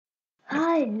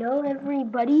Hello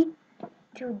everybody.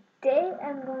 Today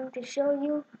I'm going to show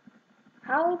you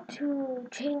how to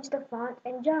change the font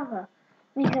in Java,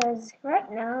 because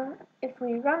right now if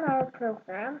we run our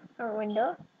program or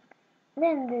window,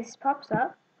 then this pops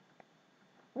up.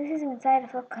 This is not inside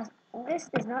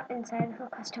of a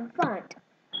custom font.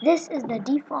 This is the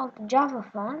default Java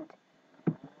font,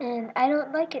 and I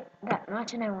don't like it that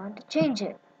much and I want to change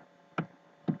it.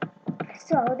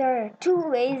 So there are two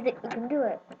ways that you can do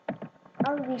it.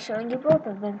 I'll be showing you both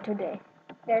of them today.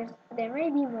 There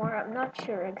may be more, I'm not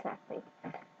sure exactly.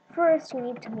 First, you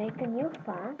need to make a new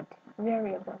font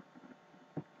variable.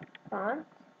 Font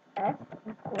f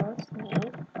equals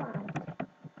new font.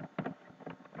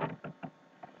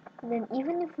 And then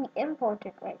even if we import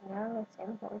it right now, let's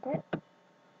import it.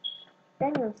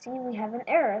 Then you'll see we have an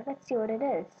error. Let's see what it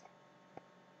is.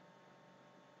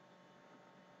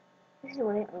 This is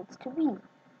what it needs to be.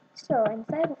 So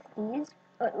inside of these,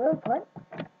 what we'll put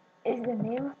is the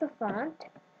name of the font.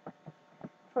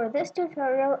 For this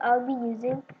tutorial, I'll be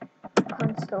using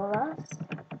Consolas.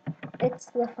 It's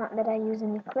the font that I use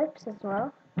in Eclipse as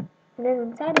well. And then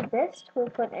inside of this, we'll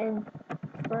put in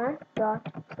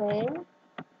font.plain.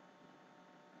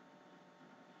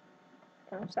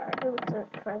 I'm sorry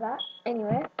for that.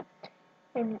 Anyway,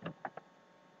 and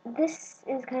this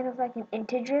is kind of like an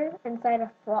integer inside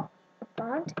a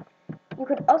font. You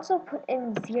could also put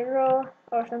in 0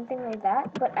 or something like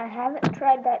that, but I haven't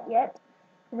tried that yet,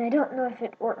 and I don't know if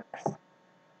it works.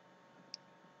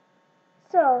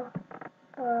 So,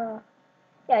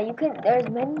 yeah, you can. There's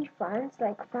many fonts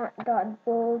like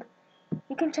font.bold.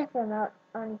 You can check them out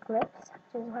on Eclipse,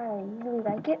 which is why I usually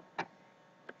like it.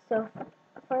 So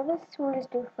for this, we'll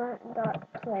just do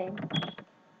font.plain.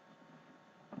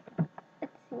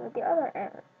 Let's see what the other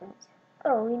error is.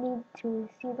 Oh, we need to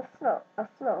see a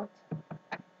float.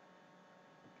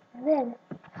 And then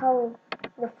how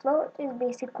the float is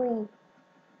basically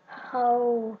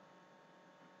how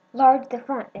large the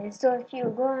font is. So if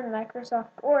you go on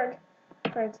Microsoft Word,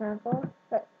 for example,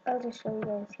 but I'll just show you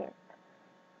guys here.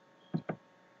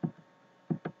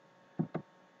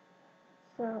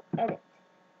 So edit.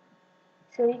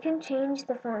 So you can change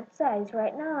the font size.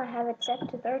 Right now I have it set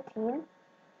to 13,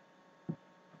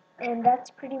 and that's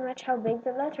pretty much how big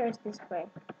the letters display.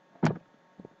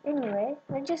 Anyway,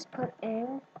 let's just put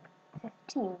in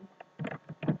 15.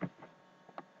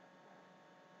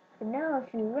 And now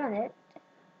if you run it,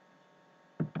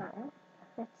 fine.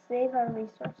 Let's save our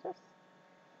resources.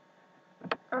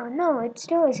 Oh no, it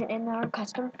still isn't in our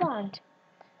custom font.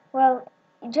 Well,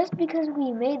 just because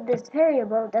we made this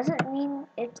variable doesn't mean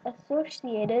it's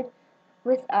associated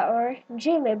with our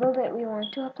JLabel that we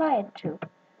want to apply it to.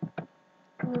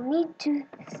 We'll need to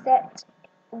set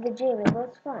the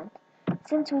JLabel's font.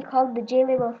 Since we called the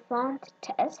JLabel font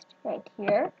test right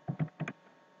here,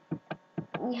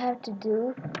 we have to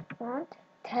do font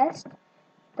test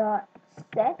dot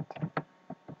set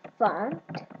font.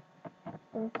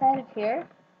 Inside of here,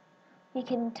 we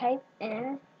can type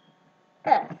in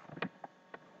F,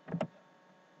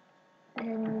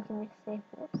 and we can just save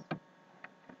this.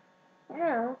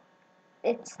 Now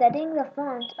it's setting the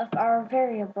font of our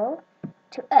variable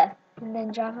to F, and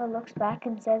then Java looks back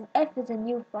and says F is a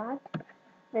new font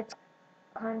that's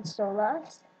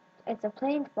Consolas. It's a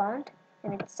plain font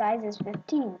and its size is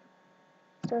 15.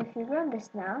 So if you run this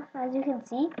now, as you can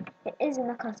see, it is in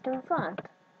a custom font.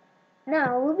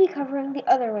 Now we'll be covering the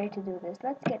other way to do this.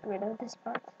 Let's get rid of this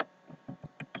part.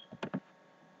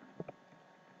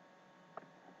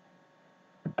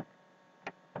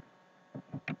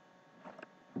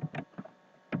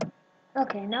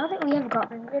 Okay, now that we have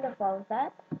gotten rid of all of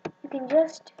that, you can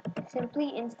just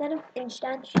simply, instead of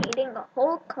instantiating a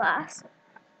whole class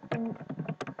and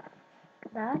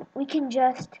that, we can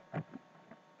just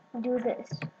do this.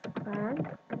 Font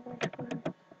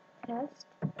test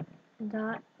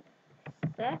dot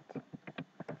set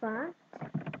font,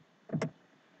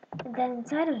 and then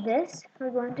inside of this, we're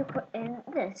going to put in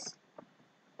this.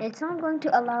 It's not going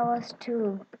to allow us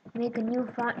to make a new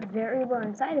font variable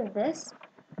inside of this,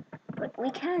 but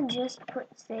we can just put,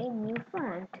 say, new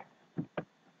font.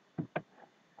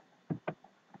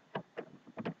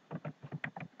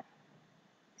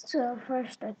 So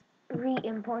first let's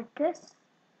re-import this,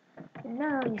 and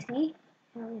now you see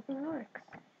everything works.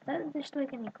 That's just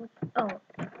like an equal. Oh,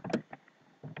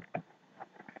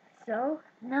 so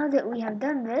now that we have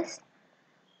done this,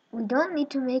 we don't need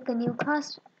to make a new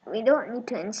class. We don't need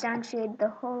to instantiate the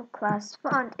whole class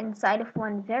font inside of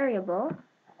one variable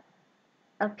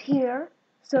up here.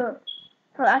 So,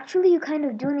 well, actually, you kind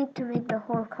of do need to make the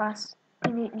whole class.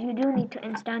 You do need to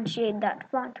instantiate that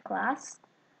font class.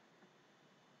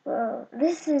 Well,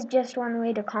 this is just one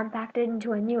way to compact it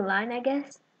into a new line, I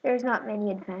guess. There's not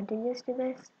many advantages to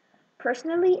this.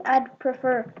 Personally, I'd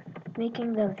prefer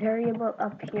making the variable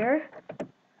up here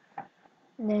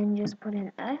and then just put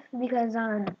an F, because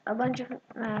on a bunch of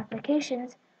my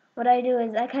applications, what I do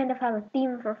is I kind of have a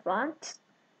theme for fonts.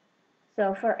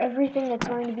 So for everything that's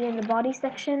going to be in the body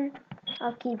section,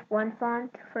 I'll keep one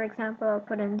font. For example, I'll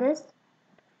put in this.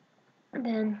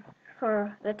 Then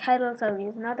for the titles, I'll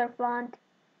use another font.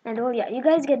 And well, yeah, you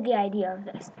guys get the idea of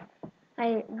this.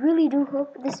 I really do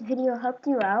hope this video helped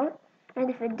you out. And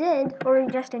if it did, or you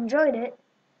just enjoyed it,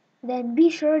 then be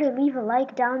sure to leave a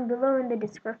like down below in the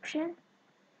description.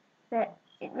 That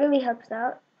it really helps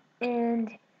out.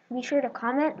 And be sure to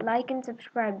comment, like, and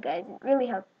subscribe, guys. It really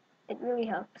helps. It really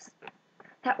helps.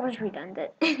 That was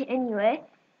redundant. Anyway,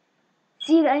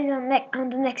 see you guys on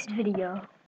the next video.